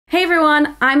Hey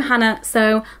everyone, I'm Hannah.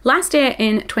 So last year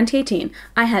in 2018,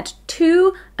 I had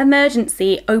 2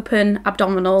 emergency open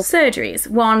abdominal surgeries,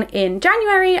 one in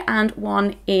January and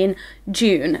one in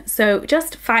June. So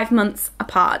just 5 months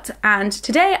apart. And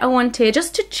today I wanted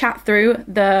just to chat through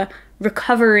the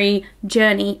recovery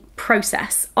journey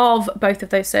process of both of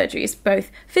those surgeries,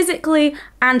 both physically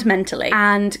and mentally,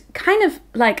 and kind of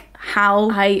like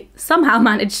how I somehow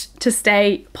managed to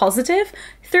stay positive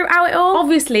throughout it all.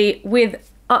 Obviously with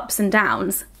ups and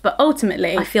downs, but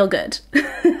ultimately I feel good.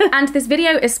 And this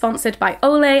video is sponsored by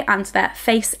Olay and their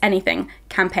Face Anything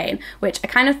campaign, which I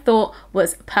kind of thought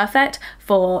was perfect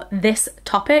for this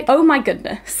topic. Oh my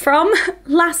goodness. From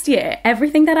last year,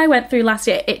 everything that I went through last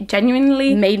year, it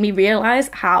genuinely made me realize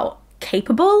how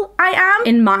capable I am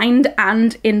in mind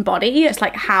and in body. It's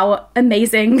like how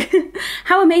amazing,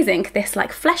 how amazing this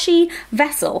like fleshy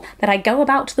vessel that I go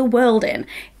about the world in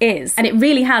is. And it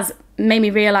really has made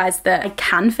me realize that I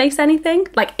can face anything.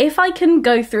 Like if I can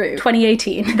go through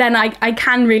 2018, then I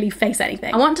can really face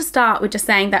anything. I want to start with just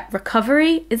saying that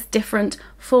recovery is different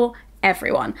for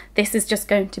everyone. This is just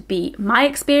going to be my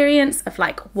experience of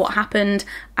like what happened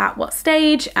at what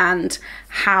stage and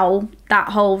how that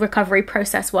whole recovery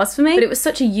process was for me. But it was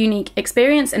such a unique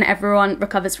experience, and everyone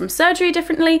recovers from surgery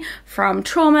differently, from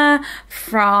trauma,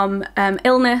 from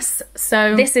illness.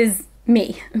 So this is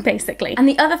me, basically. And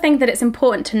the other thing that it's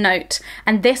important to note,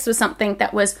 and this was something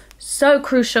that was so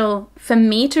crucial for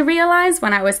me to realize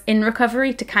when I was in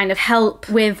recovery to kind of help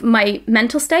with my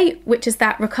mental state, which is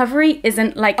that recovery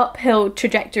isn't like uphill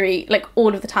trajectory like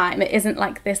all of the time. It isn't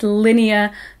like this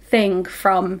linear thing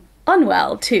from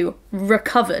unwell to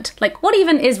recovered. Like what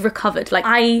even is recovered? Like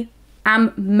I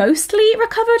am mostly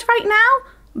recovered right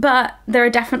now, but there are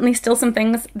definitely still some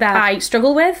things that I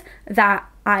struggle with that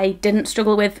I didn't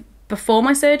struggle with before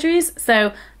my surgeries.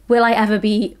 So will I ever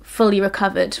be fully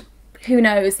recovered? Who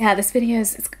knows? Yeah, this video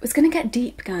is, it's gonna get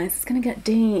deep, guys. It's gonna get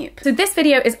deep. So this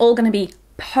video is all gonna be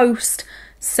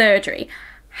post-surgery.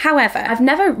 However, I've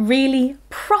never really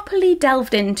properly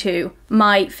delved into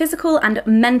my physical and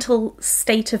mental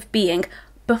state of being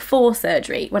before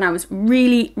surgery when I was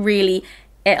really, really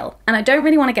ill. And I don't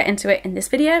really want to get into it in this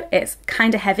video. It's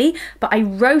kind of heavy, but I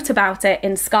wrote about it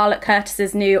in Scarlett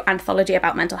Curtis's new anthology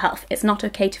about mental health, It's Not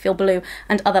Okay to Feel Blue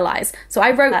and Other Lies. So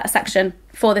I wrote a section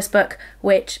for this book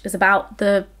which is about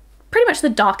pretty much the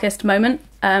darkest moment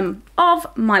of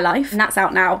my life, and that's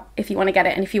out now if you want to get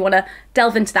it and if you want to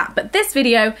delve into that. But this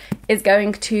video is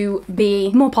going to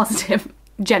be more positive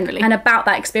generally, and about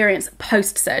that experience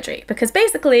post-surgery, because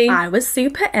basically I was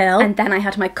super ill and then I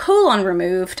had my colon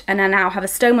removed and I now have a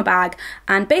stoma bag,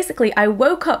 and basically I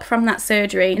woke up from that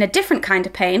surgery in a different kind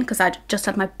of pain because I'd just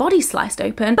had my body sliced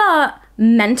open, but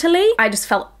mentally I just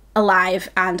felt alive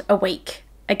and awake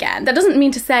again. That doesn't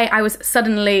mean to say I was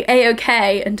suddenly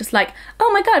a-okay and just like, oh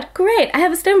my god, great, I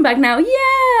have a stoma bag now,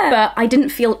 yeah! But I didn't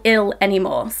feel ill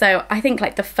anymore. So I think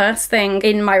like the first thing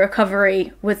in my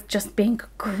recovery was just being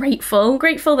grateful.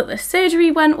 Grateful that the surgery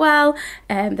went well,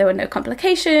 there were no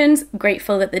complications,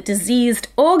 grateful that the diseased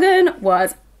organ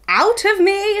was out of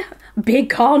me. Big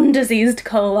con diseased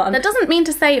colon. That doesn't mean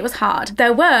to say it was hard.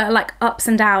 There were like ups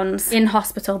and downs in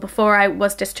hospital before I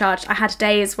was discharged. I had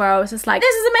days where I was just like,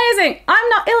 this is amazing, I'm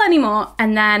not ill anymore.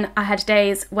 And then I had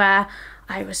days where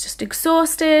I was just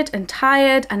exhausted and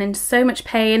tired and in so much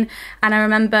pain. And I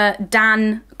remember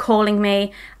Dan calling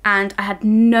me and I had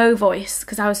no voice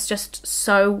because I was just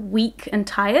so weak and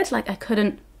tired, like I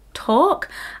couldn't talk.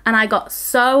 And I got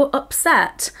so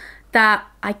upset that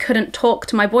I couldn't talk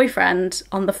to my boyfriend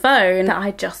on the phone that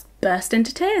I just burst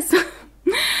into tears.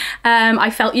 I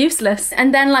felt useless.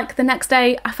 And then like the next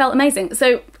day I felt amazing.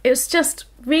 So it was just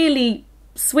really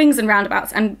swings and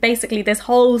roundabouts, and basically this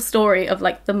whole story of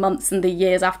like the months and the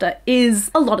years after is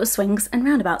a lot of swings and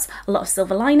roundabouts, a lot of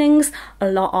silver linings, a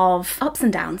lot of ups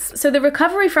and downs. So the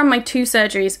recovery from my 2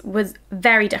 surgeries was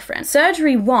very different.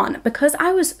 Surgery 1, because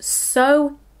I was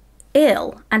so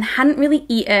ill and hadn't really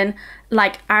eaten,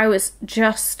 like I was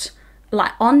just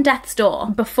like on death's door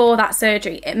before that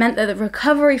surgery, it meant that the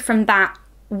recovery from that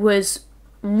was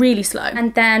really slow.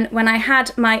 And then when I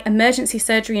had my emergency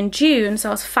surgery in June, so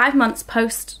I was 5 months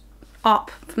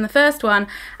post-op from the first one,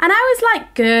 and I was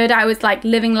like good, I was like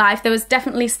living life. There was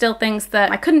definitely still things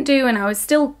that I couldn't do and I was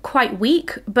still quite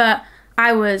weak, but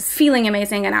I was feeling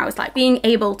amazing and I was like being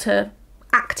able to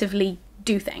actively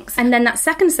do things. And then that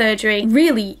second surgery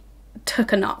really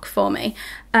took a knock for me,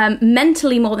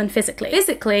 mentally more than physically.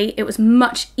 Physically, it was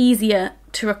much easier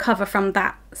to recover from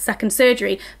that second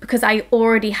surgery because I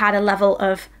already had a level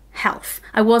of health.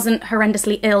 I wasn't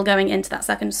horrendously ill going into that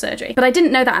second surgery, but I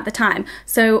didn't know that at the time.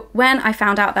 So when I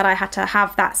found out that I had to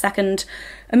have that second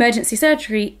emergency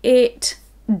surgery, it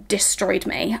destroyed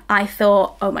me. I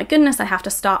thought, oh my goodness, I have to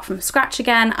start from scratch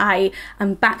again. I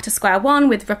am back to square one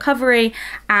with recovery,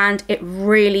 and it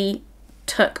really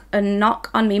took a knock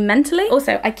on me mentally.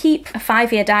 Also, I keep a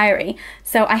 5-year diary,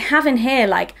 so I have in here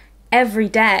like every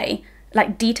day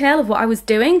like detail of what I was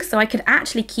doing, so I could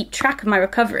actually keep track of my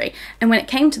recovery. And when it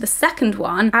came to the second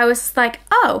one, I was like,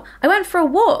 oh, I went for a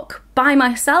walk by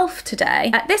myself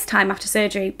today at this time after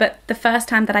surgery, but the first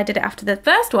time that I did it after the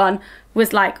first one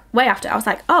was like way after. I was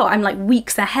like, oh, I'm like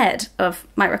weeks ahead of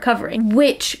my recovery,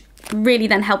 which really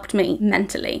then helped me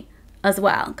mentally as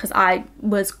well, because I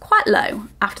was quite low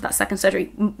after that second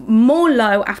surgery, more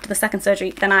low after the second surgery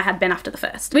than I had been after the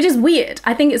first, which is weird.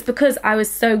 I think it's because I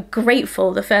was so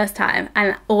grateful the first time,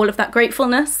 and all of that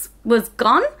gratefulness was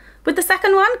gone with the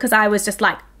second one, because I was just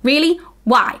like, really?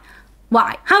 Why?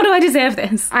 Why? How do I deserve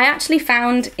this? I actually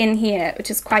found in here, which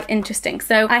is quite interesting.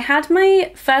 So I had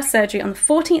my first surgery on the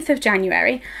 14th of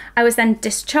January. I was then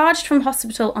discharged from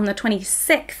hospital on the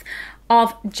 26th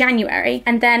of January,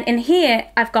 and then in here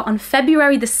I've got on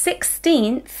February the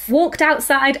 16th, walked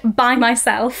outside by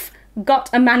myself, got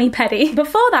a mani-pedi.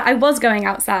 Before that I was going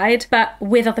outside, but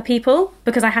with other people,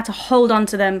 because I had to hold on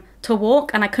to them to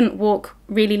walk, and I couldn't walk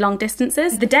really long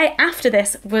distances. The day after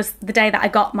this was the day that I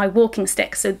got my walking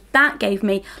stick, so that gave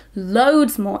me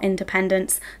loads more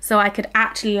independence, so I could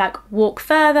actually like walk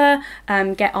further,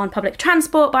 get on public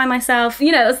transport by myself.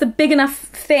 You know, it's the big enough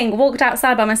thing, walked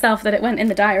outside by myself, that it went in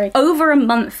the diary. Over a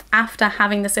month after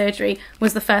having the surgery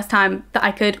was the first time that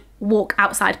I could walk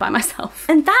outside by myself,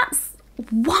 and that's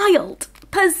wild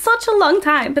for such a long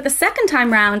time. But the second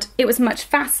time round it was much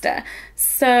faster.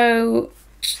 So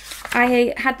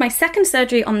I had my second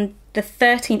surgery on the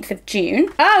 13th of June.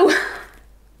 Oh!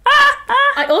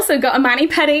 I also got a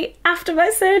mani-pedi after my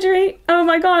surgery. Oh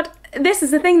my god. This is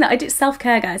the thing that I do,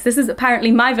 self-care, guys. This is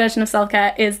apparently my version of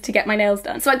self-care, is to get my nails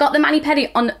done. So I got the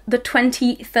mani-pedi on the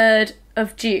 23rd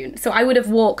of June. So I would have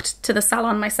walked to the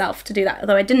salon myself to do that,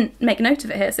 although I didn't make note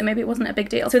of it here, so maybe it wasn't a big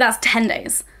deal. So that's 10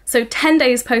 days. So 10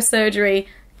 days post-surgery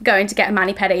going to get a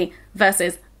mani-pedi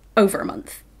versus over a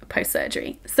month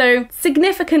post-surgery. So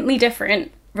significantly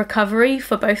different recovery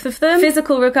for both of them.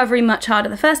 Physical recovery much harder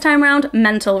the first time round,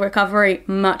 mental recovery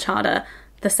much harder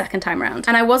the second time round.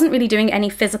 And I wasn't really doing any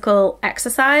physical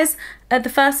exercise at the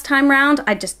first time round.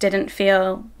 I just didn't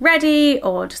feel ready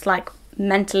or just like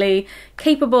mentally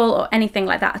capable or anything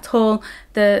like that at all.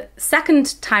 The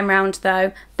second time round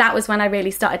though, that was when I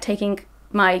really started taking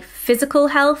my physical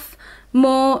health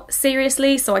more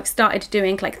seriously. So I started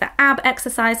doing like the ab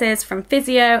exercises from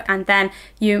physio, and then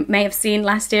you may have seen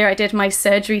last year I did my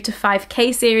surgery to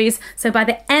 5k series. So by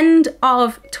the end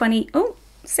of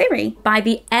by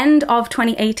the end of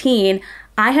 2018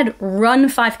 I had run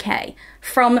 5k.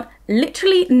 From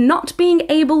literally not being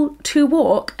able to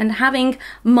walk and having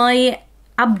my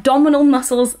abdominal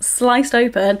muscles sliced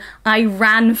open, I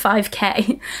ran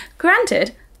 5k.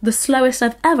 Granted, the slowest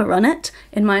I've ever run it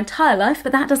in my entire life,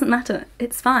 but that doesn't matter,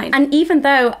 it's fine. And even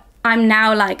though I'm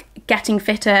now like getting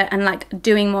fitter and like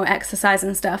doing more exercise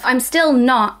and stuff, I'm still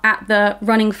not at the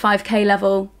running 5k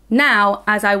level now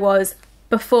as I was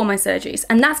before my surgeries.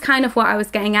 And that's kind of what I was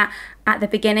getting at the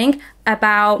beginning,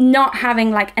 about not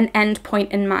having like an end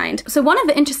point in mind. So one of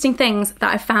the interesting things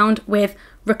that I found with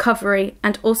recovery,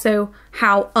 and also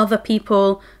how other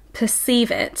people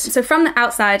perceive it. So from the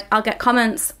outside, I'll get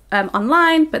comments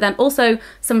online, but then also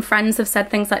some friends have said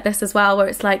things like this as well, where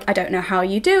it's like, I don't know how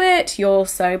you do it, you're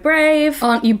so brave,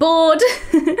 aren't you bored?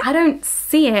 I don't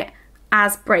see it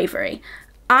as bravery.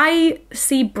 I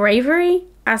see bravery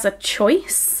as a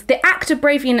choice. The act of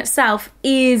bravery in itself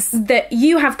is that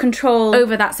you have control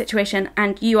over that situation,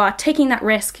 and you are taking that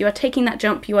risk, you are taking that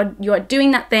jump, you are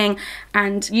doing that thing,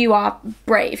 and you are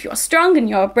brave. You are strong and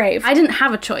you are brave. I didn't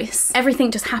have a choice.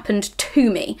 Everything just happened to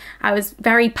me. I was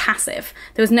very passive.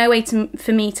 There was no way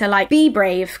for me to like be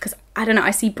brave, because I don't know,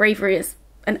 I see bravery as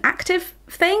an active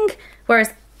thing,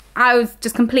 whereas I was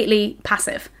just completely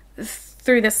passive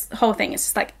through this whole thing. It's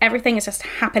just like everything is just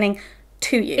happening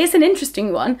to you. It's an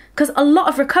interesting one, because a lot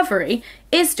of recovery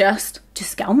is just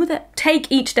get on with it.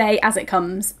 Take each day as it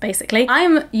comes, basically. I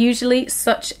am usually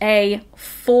such a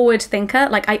forward thinker,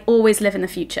 like I always live in the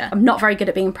future. I'm not very good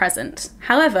at being present.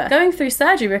 However, going through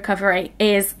surgery recovery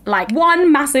is like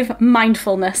one massive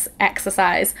mindfulness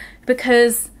exercise,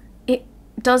 because it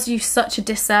does you such a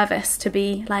disservice to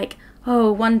be like,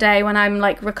 oh, one day when I'm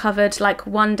like recovered, like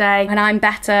one day when I'm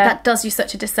better. That does you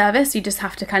such a disservice. You just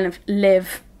have to kind of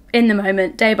live in the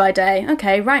moment, day by day.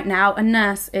 Okay, right now a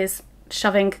nurse is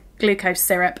shoving glucose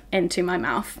syrup into my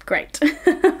mouth. Great.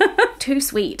 Too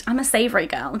sweet. I'm a savoury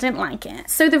girl. Didn't like it.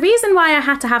 So the reason why I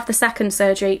had to have the second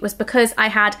surgery was because I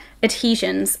had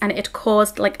adhesions and it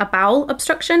caused like a bowel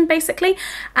obstruction basically.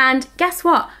 And guess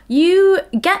what? You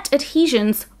get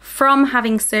adhesions from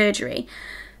having surgery.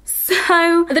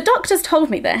 So the doctors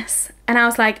told me this and I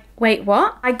was like, wait,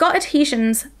 what? I got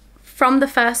adhesions from the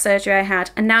first surgery I had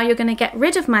and now you're going to get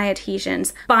rid of my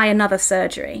adhesions by another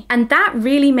surgery. And that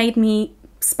really made me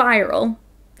spiral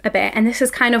a bit, and this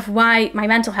is kind of why my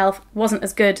mental health wasn't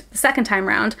as good the second time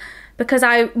round, because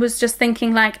I was just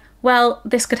thinking like, well,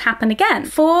 this could happen again.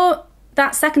 For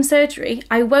that second surgery,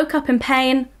 I woke up in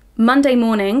pain Monday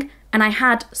morning and I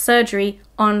had surgery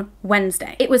on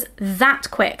Wednesday. It was that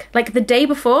quick. Like the day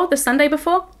before, the Sunday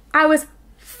before, I was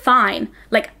fine.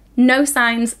 Like no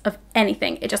signs of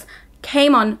anything. It just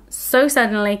came on so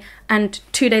suddenly, and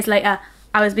 2 days later,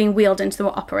 I was being wheeled into the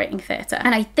operating theatre.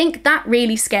 And I think that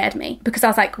really scared me because I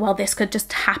was like, well, this could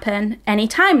just happen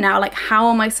anytime now. Like, how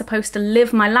am I supposed to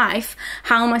live my life?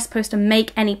 How am I supposed to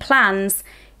make any plans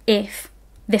if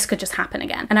this could just happen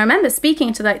again? And I remember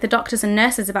speaking to like the doctors and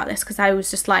nurses about this because I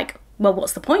was just like, well,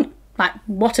 what's the point? Like,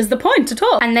 what is the point at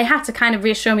all? And they had to kind of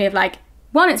reassure me of like,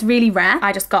 one, it's really rare.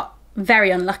 I just got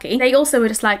very unlucky. They also were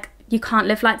just like, you can't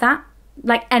live like that.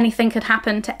 Like anything could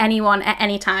happen to anyone at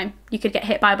any time. You could get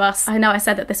hit by a bus. I know I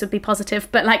said that this would be positive,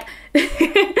 but like,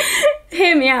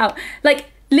 hear me out. Like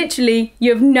literally,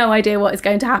 you have no idea what is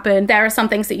going to happen. There are some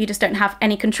things that you just don't have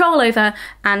any control over.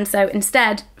 And so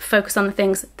instead, focus on the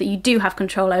things that you do have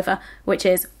control over, which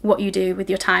is what you do with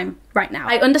your time right now.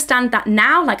 I understand that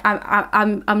now, like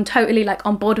I'm totally like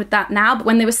on board with that now. But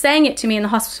when they were saying it to me in the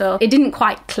hospital, it didn't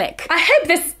quite click. I hope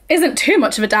this isn't too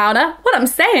much of a downer. What I'm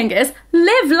saying is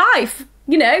live life.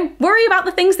 You know, worry about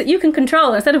the things that you can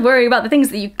control instead of worrying about the things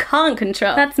that you can't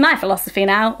control. That's my philosophy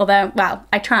now, although, well,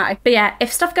 I try. But yeah,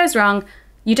 if stuff goes wrong,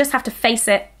 you just have to face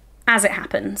it as it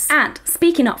happens. And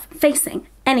speaking of facing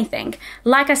anything,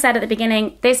 like I said at the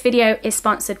beginning, this video is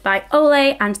sponsored by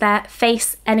Olay and their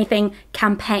Face Anything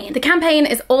campaign. The campaign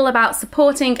is all about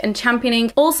supporting and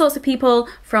championing all sorts of people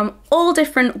from all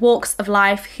different walks of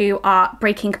life who are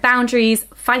breaking boundaries,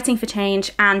 fighting for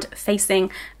change, and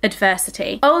facing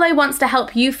adversity. Olay wants to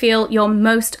help you feel your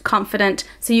most confident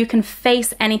so you can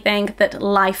face anything that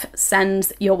life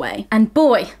sends your way. And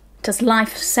boy, does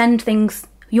life send things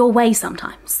your way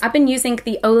sometimes. I've been using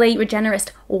the Olay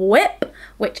Regenerist Whip,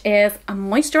 which is a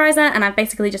moisturizer, and I've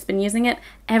basically just been using it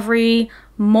every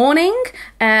morning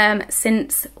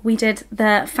since we did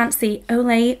the fancy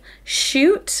Olay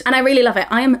shoot, and I really love it.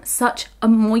 I am such a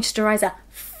moisturizer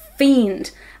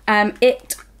fiend.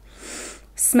 It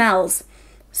smells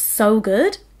so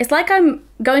good. It's like I'm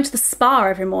going to the spa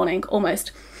every morning,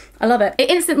 almost. I love it. It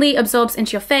instantly absorbs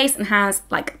into your face and has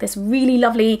like this really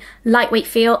lovely lightweight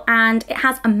feel, and it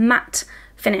has a matte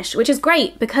finish, which is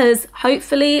great because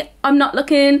hopefully I'm not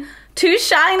looking too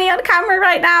shiny on camera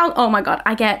right now. Oh my God,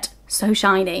 I get so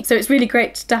shiny. So it's really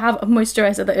great to have a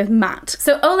moisturizer that is matte.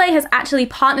 So Olay has actually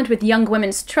partnered with Young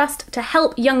Women's Trust to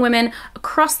help young women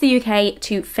across the UK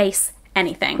to face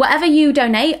anything. Whatever you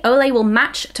donate, Olay will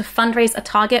match to fundraise a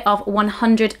target of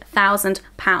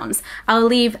 £100,000. I'll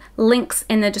leave links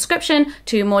in the description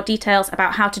to more details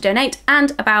about how to donate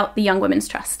and about the Young Women's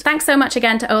Trust. Thanks so much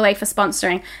again to Olay for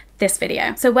sponsoring this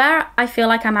video. So where I feel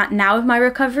like I'm at now with my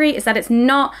recovery is that it's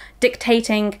not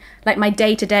dictating like my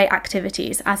day-to-day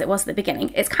activities as it was at the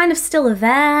beginning. It's kind of still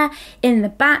there in the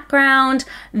background.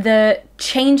 The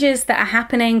changes that are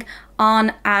happening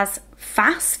aren't as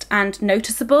fast and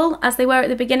noticeable as they were at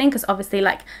the beginning, because obviously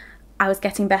like I was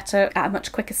getting better at a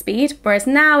much quicker speed, whereas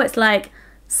now it's like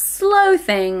slow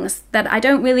things that I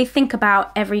don't really think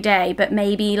about every day, but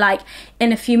maybe like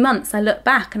in a few months I look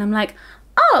back and I'm like,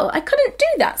 oh, I couldn't do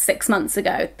that 6 months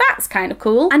ago. That's kind of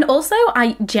cool. And also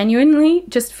I genuinely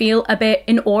just feel a bit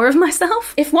in awe of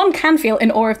myself. If one can feel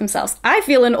in awe of themselves, I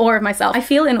feel in awe of myself. I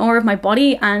feel in awe of my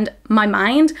body and my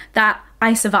mind that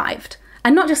I survived.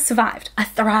 And not just survived, I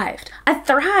thrived. I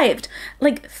thrived,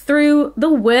 like, through the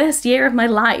worst year of my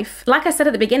life. Like I said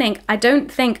at the beginning, I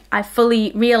don't think I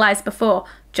fully realized before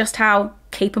just how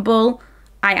capable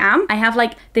I am. I have,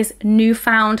 like, this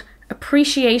newfound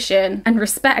appreciation and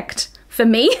respect for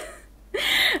me,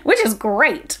 which is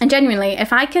great. And genuinely,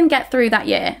 if I can get through that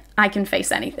year, I can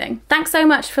face anything. Thanks so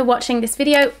much for watching this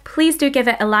video. Please do give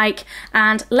it a like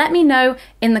and let me know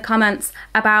in the comments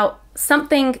about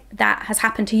something that has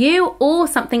happened to you or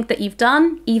something that you've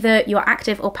done, either you're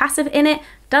active or passive in it,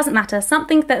 doesn't matter,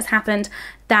 something that's happened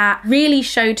that really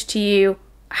showed to you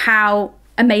how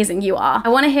amazing you are. I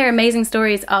want to hear amazing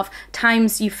stories of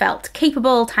times you felt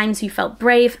capable, times you felt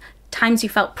brave, times you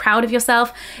felt proud of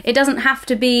yourself. It doesn't have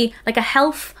to be like a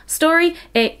health story.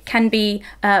 It can be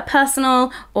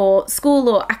personal or school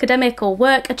or academic or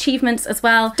work achievements as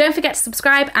well. Don't forget to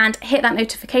subscribe and hit that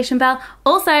notification bell.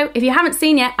 Also, if you haven't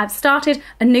seen yet, I've started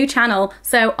a new channel.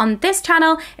 So on this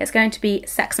channel, it's going to be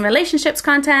sex and relationships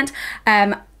content,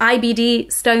 IBD,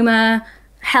 stoma,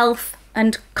 health,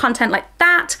 and content like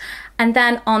that. And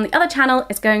then on the other channel,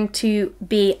 it's going to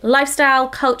be lifestyle,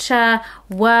 culture,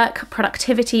 work,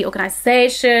 productivity,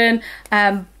 organization,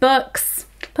 books,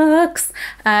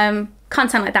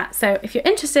 content like that. So if you're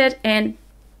interested in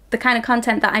the kind of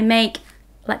content that I make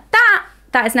like that,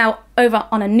 that is now over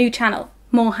on a new channel,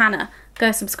 More Hannah.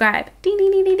 Go subscribe. Ding,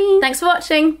 ding, ding, ding, ding. Thanks for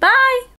watching. Bye.